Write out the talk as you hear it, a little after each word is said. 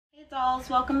Dolls,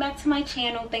 welcome back to my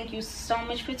channel. Thank you so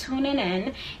much for tuning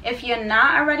in. If you're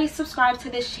not already subscribed to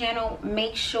this channel,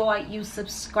 make sure you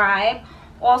subscribe.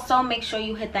 Also, make sure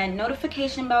you hit that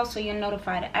notification bell so you're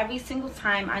notified every single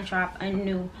time I drop a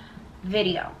new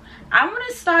video. I want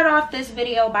to start off this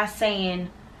video by saying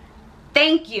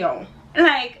thank you.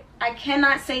 Like, I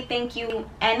cannot say thank you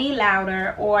any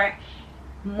louder or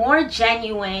more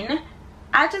genuine.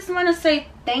 I just want to say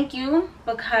thank you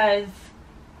because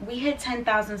we hit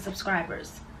 10,000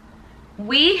 subscribers.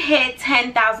 We hit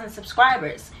 10,000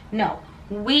 subscribers. No,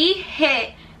 we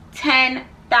hit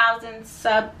 10,000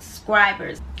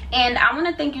 subscribers. And I want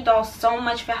to thank you all so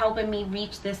much for helping me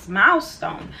reach this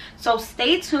milestone. So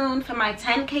stay tuned for my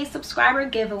 10K subscriber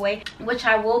giveaway, which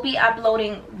I will be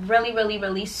uploading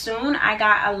really soon. I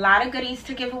got a lot of goodies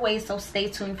to give away, so stay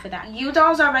tuned for that. You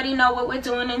dolls already know what we're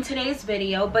doing in today's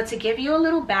video, but to give you a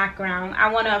little background,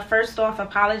 I want to first off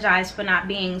apologize for not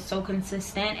being so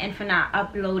consistent and for not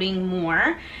uploading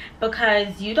more,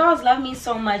 because you dolls love me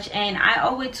so much and I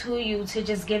owe it to you to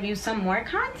just give you some more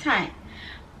content.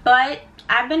 But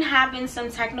I've been having some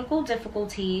technical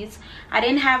difficulties. I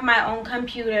didn't have my own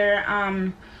computer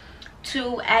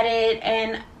to edit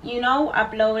and, you know,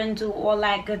 upload and do all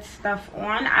that good stuff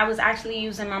on. I was actually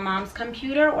using my mom's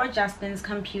computer or Justin's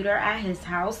computer at his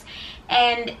house.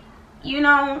 And, you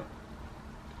know,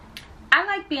 I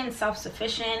like being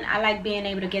self-sufficient. I like being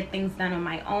able to get things done on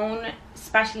my own,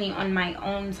 especially on my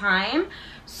own time.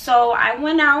 So I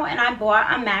went out and I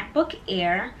bought a MacBook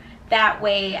Air. That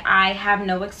way I have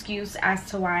no excuse as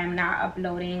to why I'm not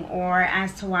uploading or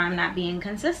as to why I'm not being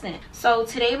consistent. So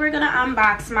today we're gonna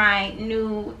unbox my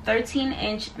new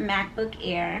 13-inch MacBook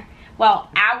Air. Well,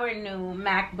 our new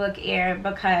MacBook Air,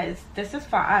 because this is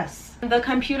for us. The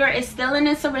computer is still in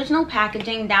its original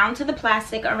packaging, down to the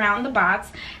plastic around the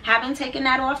box. Haven't taken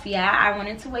that off yet. I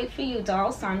wanted to wait for you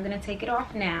dolls, so I'm gonna take it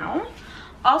off now.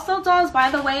 Also dolls, by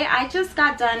the way, I just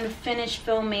got done finished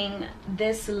filming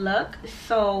this look,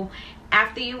 so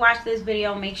after you watch this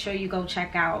video, make sure you go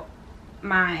check out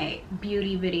my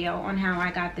beauty video on how I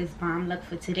got this bomb look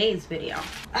for today's video.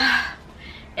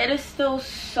 It is still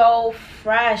so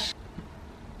fresh.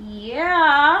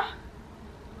 Yeah,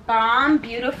 bomb,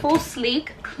 beautiful,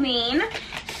 sleek, clean.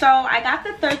 So I got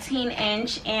the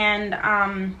 13-inch and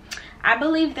I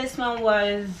believe this one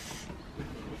was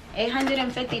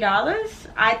 $850.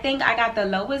 I think I got the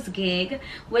lowest gig,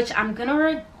 which I'm gonna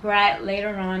regret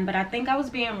later on, but I think I was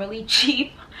being really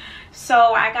cheap.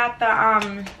 So I got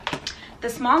the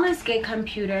smallest gig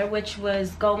computer, which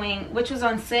was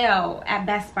on sale at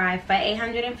Best Buy for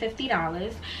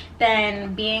 $850.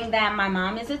 Then, being that my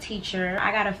mom is a teacher,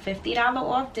 I got a $50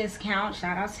 off discount.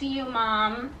 Shout out to you,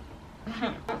 Mom.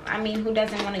 I mean, who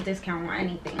doesn't want a discount on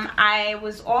anything? I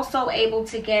was also able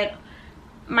to get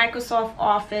Microsoft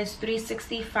Office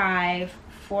 365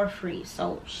 for free.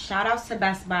 So shout outs to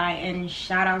Best Buy and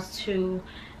shout outs to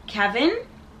Kevin.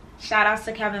 Shout outs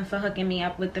to Kevin for hooking me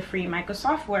up with the free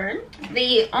Microsoft Word.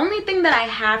 The only thing that I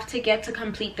have to get to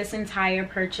complete this entire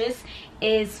purchase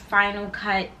is Final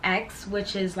Cut X,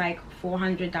 which is like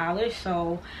 $400.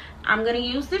 So I'm gonna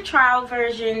use the trial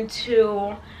version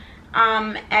to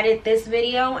edit this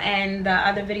video and the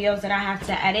other videos that I have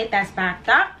to edit that's backed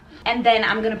up. And then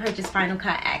I'm gonna purchase Final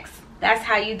Cut X. That's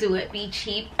how you do it. Be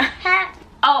cheap.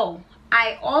 Oh,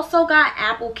 I also got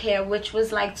Apple Care, which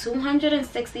was like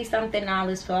 $260 something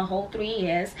for a whole 3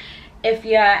 years. If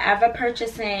you're ever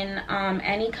purchasing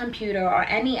any computer or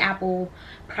any Apple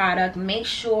product, make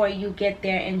sure you get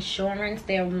their insurance,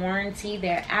 their warranty,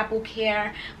 their Apple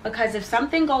Care, because if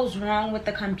something goes wrong with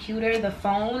the computer, the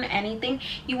phone, anything,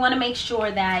 you want to make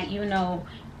sure that, you know,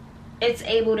 it's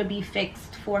able to be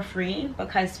fixed for free,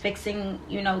 because fixing,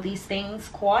 you know, these things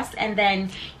cost, and then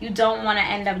you don't want to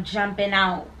end up jumping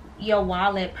out your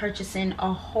wallet purchasing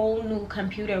a whole new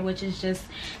computer, which is just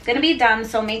gonna be dumb.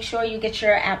 So make sure you get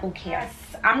your Apple Care.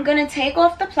 I'm gonna take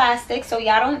off the plastic so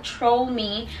y'all don't troll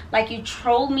me like you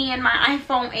trolled me in my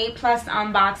iPhone 8 Plus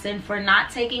unboxing for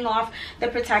not taking off the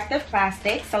protective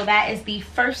plastic. So that is the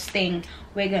first thing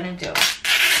we're gonna do.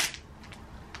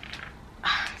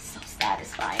 So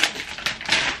satisfying.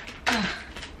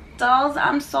 Dolls,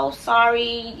 I'm so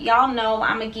sorry. Y'all know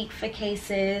I'm a geek for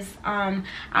cases.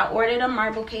 I ordered a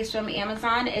marble case from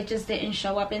Amazon. It just didn't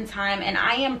show up in time, and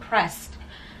I am pressed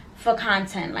for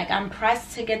content. Like, I'm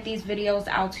pressed to get these videos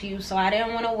out to you, so I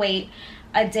didn't want to wait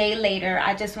a day later.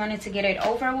 I just wanted to get it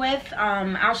over with.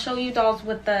 I'll show you dolls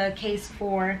what the case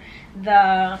for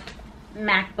the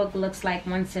MacBook looks like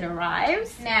once it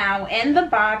arrives. Now, in the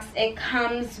box, it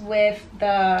comes with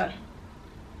the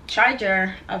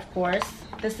charger, of course.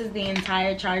 This is the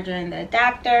entire charger and the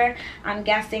adapter. I'm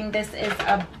guessing this is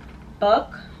a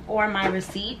book or my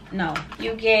receipt. No,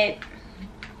 you get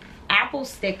Apple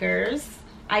stickers.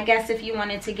 I guess if you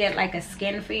wanted to get like a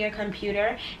skin for your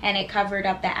computer and it covered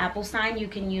up the Apple sign, you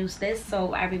can use this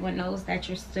so everyone knows that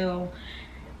you're still,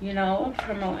 you know,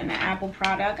 promoting an Apple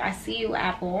product. I see you,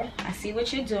 Apple. I see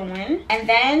what you're doing. And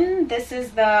then this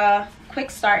is the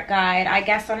quick start guide, I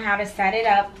guess, on how to set it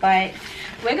up, but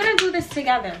we're gonna do this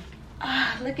together.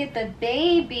 Look at the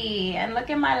baby, and look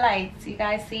at my lights. You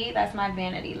guys see? That's my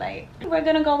vanity light. We're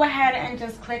gonna go ahead and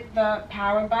just click the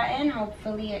power button.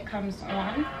 Hopefully it comes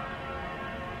on.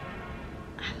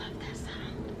 I love that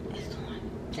sound. It's on.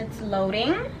 It's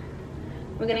loading.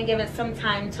 We're gonna give it some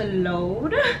time to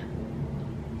load.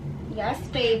 Yes,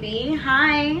 baby.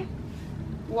 Hi.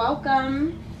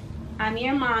 Welcome. I'm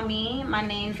your mommy. My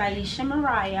name's Aisha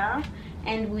Mariah,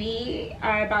 and we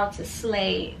are about to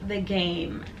slay the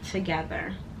game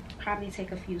together. Probably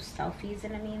take a few selfies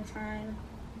in the meantime.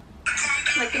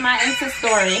 Look at my Insta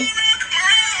story.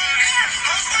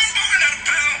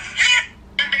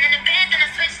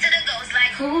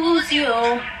 Who's you?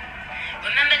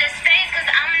 Remember this face, cause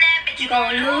I'm that bitch you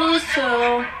gon' lose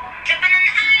to. Drippin' in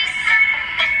ice,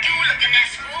 fuck you, looking at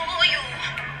screw you.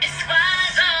 It's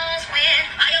squads when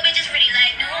all your bitches pretty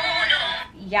like no.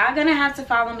 Y'all gonna have to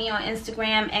follow me on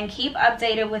Instagram and keep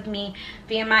updated with me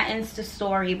via my Insta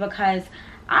story, because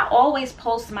I always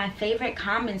post my favorite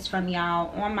comments from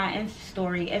y'all on my Insta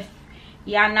story. If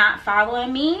y'all not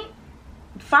following me,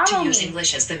 follow me. To use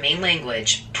English as the main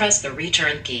language, press the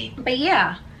return key. But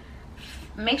yeah,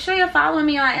 make sure you're following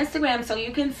me on Instagram so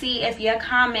you can see if your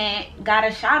comment got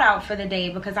a shout out for the day,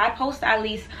 because I post at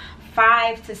least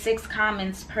 5 to 6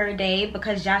 comments per day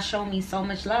because y'all show me so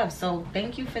much love. So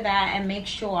thank you for that, and make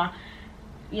sure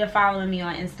you're following me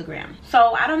on Instagram.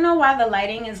 So I don't know why the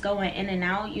lighting is going in and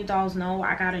out. You dolls know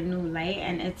I got a new light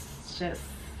and it's just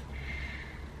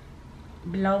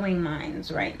blowing minds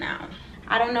right now.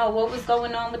 I don't know what was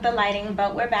going on with the lighting,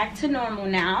 but we're back to normal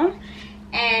now.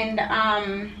 And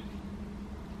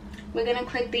we're gonna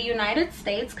click the United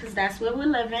States because that's where we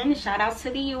live in. Shout out to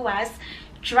the US.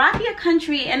 Drop your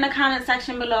country in the comment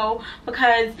section below,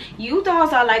 because you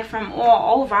dolls are like from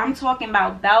all over. I'm talking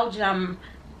about Belgium,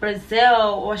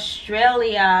 Brazil,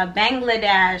 Australia,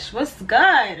 Bangladesh. What's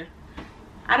good?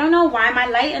 I don't know why my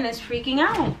lighting is freaking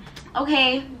out.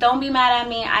 Okay, don't be mad at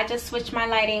me. I just switched my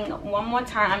lighting one more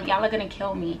time. Y'all are gonna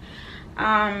kill me.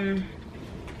 I'm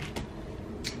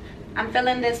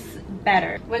feeling this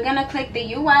better. We're gonna click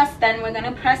the US, then we're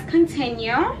gonna press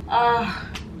continue.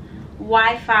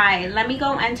 Wi-Fi. Let me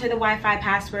go enter the Wi-Fi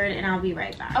password and I'll be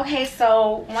right back. Okay,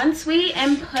 so once we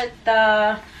input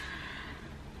the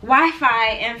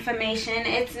Wi-Fi information,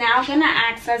 it's now gonna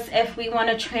ask us if we want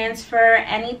to transfer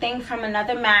anything from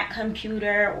another Mac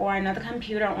computer or another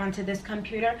computer onto this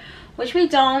computer, which we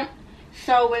don't.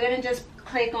 So we're gonna just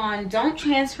click on don't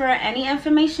transfer any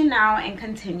information now and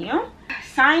continue.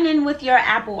 Sign in with your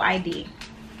Apple ID.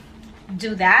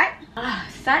 Do that.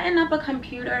 Setting up a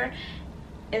computer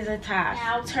is a task.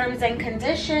 Now terms and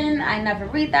condition, I never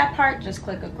read that part, just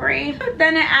click agree.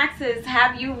 Then it asks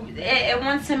it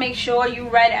wants to make sure you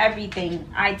read everything.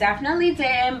 I definitely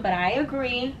didn't, but I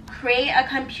agree. Create a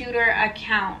computer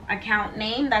account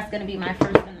name, that's gonna be my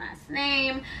first and last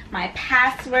name. My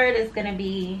password is gonna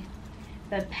be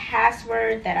the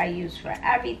password that I use for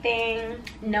everything.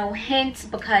 No hints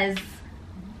because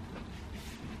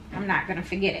I'm not gonna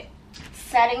forget it.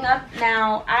 Setting up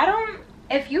now,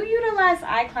 if you utilize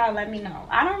iCloud, let me know.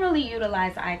 I don't really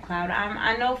utilize iCloud.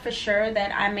 I know for sure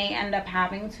that I may end up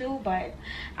having to, but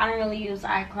I don't really use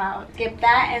iCloud. Skip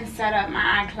that and set up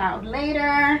my iCloud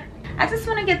later. I just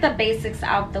want to get the basics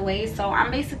out the way, so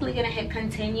I'm basically going to hit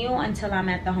continue until I'm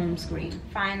at the home screen.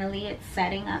 Finally, it's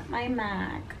setting up my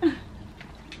Mac.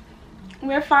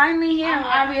 We're finally here. I'm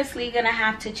obviously going to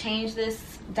have to change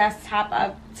this desktop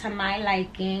up to my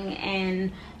liking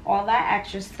and all that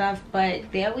extra stuff, but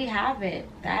there we have it.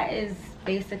 That is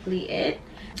basically it.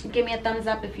 Give me a thumbs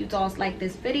up if you dolls like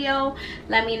this video.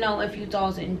 Let me know if you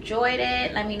dolls enjoyed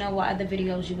it. Let me know what other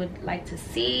videos you would like to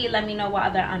see. Let me know what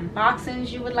other unboxings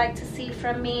you would like to see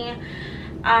from me.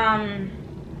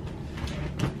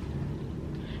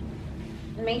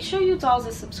 Make sure you dolls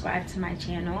are subscribed to my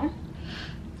channel.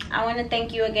 I want to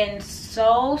thank you again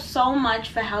so much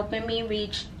for helping me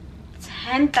reach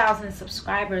 10,000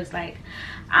 subscribers. Like,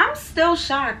 I'm still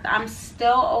shocked, I'm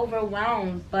still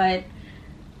overwhelmed, but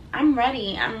I'm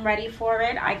ready for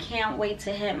it. I can't wait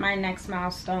to hit my next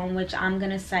milestone, which I'm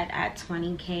gonna set at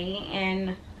 20K,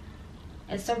 and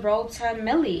it's a road to a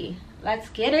milli. Let's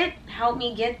get it. Help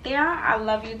me get there. I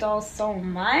love you dolls so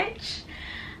much.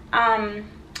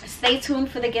 Stay tuned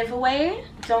for the giveaway.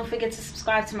 don't forget to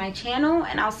subscribe to my channel,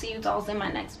 and I'll see you dolls in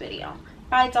my next video.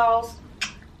 Bye, dolls.